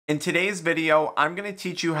In today's video, I'm going to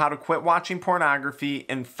teach you how to quit watching pornography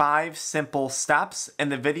in 5 simple steps,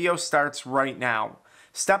 and the video starts right now.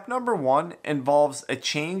 Step number 1 involves a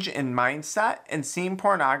change in mindset and seeing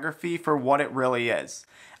pornography for what it really is.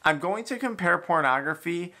 I'm going to compare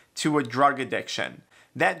pornography to a drug addiction.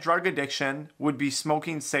 That drug addiction would be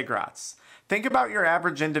smoking cigarettes. Think about your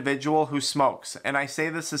average individual who smokes, and I say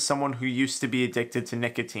this as someone who used to be addicted to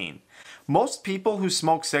nicotine. Most people who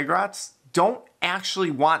smoke cigarettes don't actually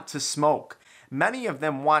want to smoke. Many of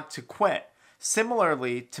them want to quit.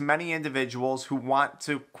 Similarly to many individuals who want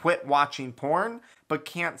to quit watching porn but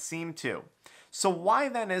can't seem to. So why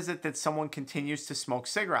then is it that someone continues to smoke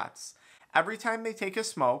cigarettes? Every time they take a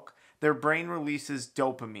smoke, their brain releases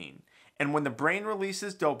dopamine. And when the brain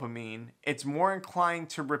releases dopamine, it's more inclined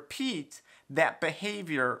to repeat that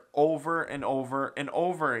behavior over and over and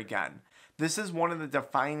over again. This is one of the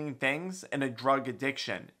defining things in a drug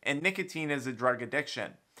addiction, and nicotine is a drug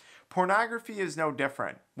addiction. Pornography is no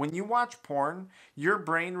different. When you watch porn, your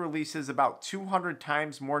brain releases about 200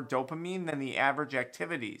 times more dopamine than the average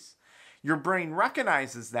activities. Your brain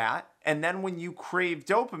recognizes that, and then when you crave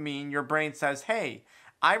dopamine, your brain says, hey,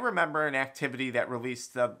 I remember an activity that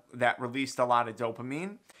released a lot of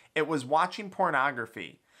dopamine. It was watching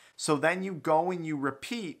pornography. So then you go and you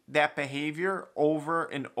repeat that behavior over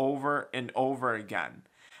and over and over again.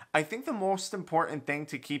 I think the most important thing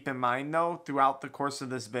to keep in mind though throughout the course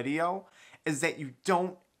of this video is that you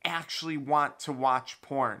don't actually want to watch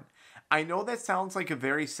porn. I know that sounds like a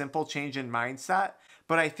very simple change in mindset,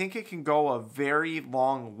 but I think it can go a very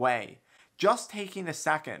long way. Just taking a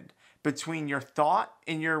second between your thought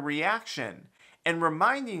and your reaction and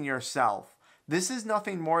reminding yourself, this is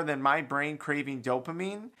nothing more than my brain craving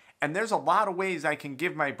dopamine, and there's a lot of ways I can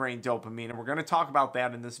give my brain dopamine, and we're going to talk about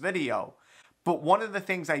that in this video. But one of the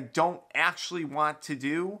things I don't actually want to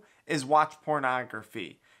do is watch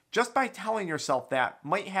pornography. Just by telling yourself that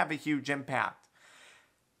might have a huge impact.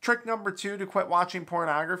 Trick number 2 to quit watching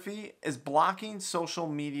pornography is blocking social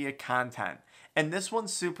media content. And this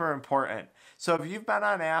one's super important. So if you've been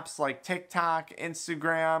on apps like TikTok,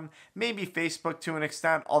 Instagram, maybe Facebook to an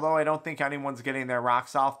extent, although I don't think anyone's getting their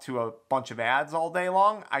rocks off to a bunch of ads all day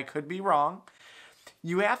long, I could be wrong.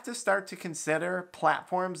 You have to start to consider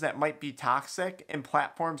platforms that might be toxic and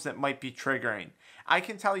platforms that might be triggering. I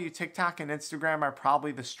can tell you TikTok and Instagram are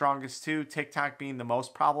probably the strongest two, TikTok being the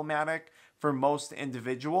most problematic for most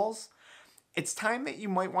individuals. It's time that you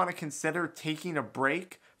might want to consider taking a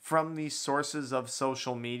break from these sources of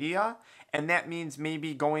social media, and that means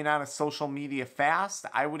maybe going on a social media fast.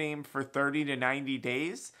 I would aim for 30 to 90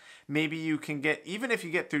 days. Maybe you can get, even if you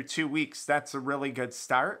get through 2 weeks, that's a really good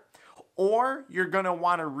start. Or you're going to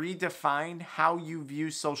want to redefine how you view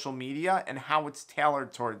social media and how it's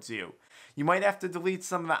tailored towards you. You might have to delete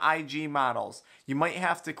some of the IG models. You might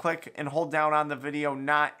have to click and hold down on the video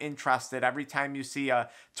not interested every time you see a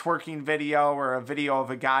twerking video or a video of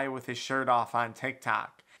a guy with his shirt off on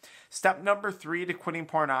TikTok. Step number 3 to quitting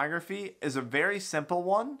pornography is a very simple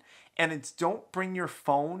one, and it's don't bring your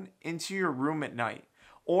phone into your room at night.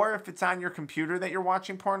 Or if it's on your computer that you're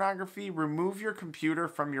watching pornography, remove your computer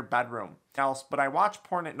from your bedroom. But I watch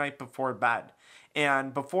porn at night before bed.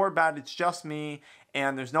 And before bed, it's just me,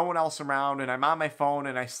 and there's no one else around, and I'm on my phone,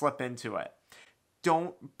 and I slip into it.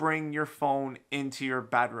 Don't bring your phone into your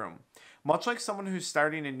bedroom. Much like someone who's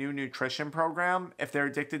starting a new nutrition program, if they're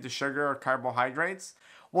addicted to sugar or carbohydrates,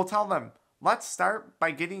 we'll tell them, let's start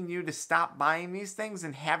by getting you to stop buying these things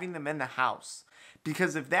and having them in the house.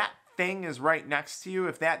 Because if that thing is right next to you,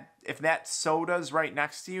 if that soda is right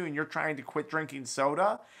next to you and you're trying to quit drinking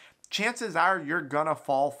soda, chances are you're gonna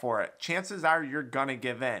fall for it. Chances are you're gonna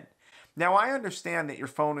give in. Now, I understand that your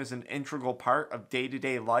phone is an integral part of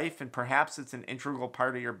day-to-day life, and perhaps it's an integral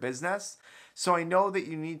part of your business. So I know that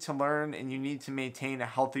you need to learn and you need to maintain a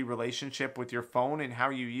healthy relationship with your phone and how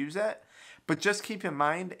you use it. But just keep in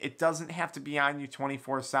mind, it doesn't have to be on you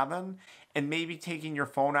 24/7, and maybe taking your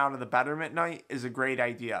phone out of the bedroom at night is a great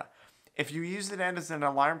idea. If you use it as an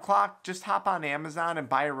alarm clock, just hop on Amazon and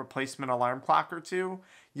buy a replacement alarm clock or two.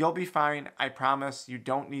 You'll be fine. I promise you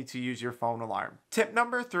don't need to use your phone alarm. Tip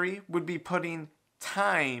number 3 would be putting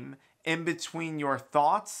time in between your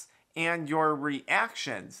thoughts and your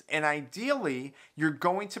reactions. And ideally, you're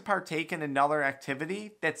going to partake in another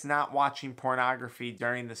activity that's not watching pornography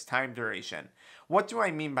during this time duration. What do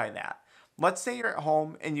I mean by that? Let's say you're at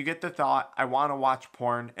home and you get the thought, I want to watch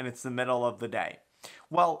porn, and it's the middle of the day.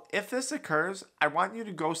 Well, if this occurs, I want you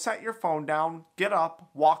to go set your phone down, get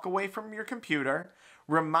up, walk away from your computer,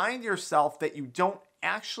 remind yourself that you don't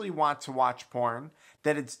actually want to watch porn,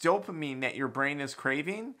 that it's dopamine that your brain is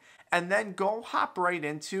craving, and then go hop right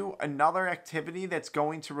into another activity that's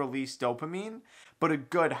going to release dopamine, but a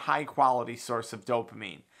good high quality source of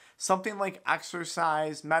dopamine. Something like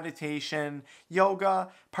exercise, meditation, yoga,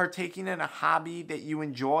 partaking in a hobby that you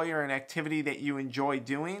enjoy or an activity that you enjoy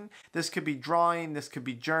doing. This could be drawing, this could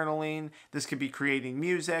be journaling, this could be creating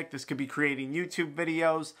music, this could be creating YouTube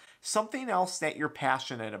videos, something else that you're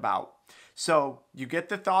passionate about. So you get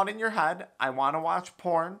the thought in your head, I want to watch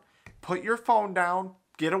porn, put your phone down,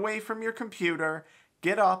 get away from your computer,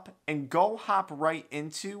 get up, and go hop right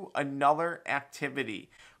into another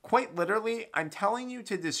activity. Quite literally, I'm telling you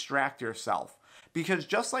to distract yourself, because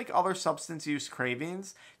just like other substance use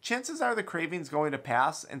cravings, chances are the craving's going to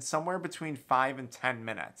pass in somewhere between 5 and 10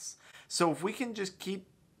 minutes. So if we can just keep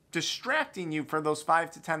distracting you for those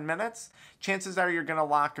 5 to 10 minutes, chances are you're going to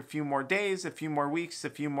lock a few more days, a few more weeks, a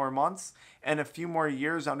few more months, and a few more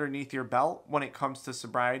years underneath your belt when it comes to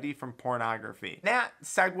sobriety from pornography. That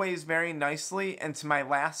segues very nicely into my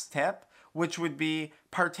last tip, which would be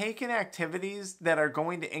partake in activities that are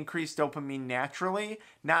going to increase dopamine naturally,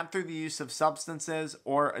 not through the use of substances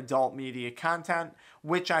or adult media content,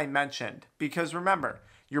 which I mentioned. Because remember,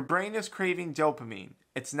 your brain is craving dopamine.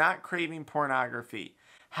 It's not craving pornography.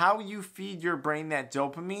 How you feed your brain that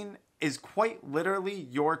dopamine is quite literally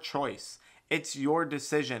your choice. It's your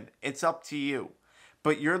decision. It's up to you.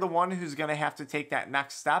 But you're the one who's going to have to take that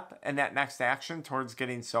next step and that next action towards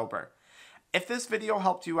getting sober. If this video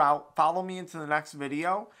helped you out, follow me into the next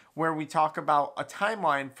video where we talk about a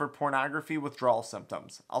timeline for pornography withdrawal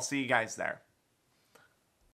symptoms. I'll see you guys there.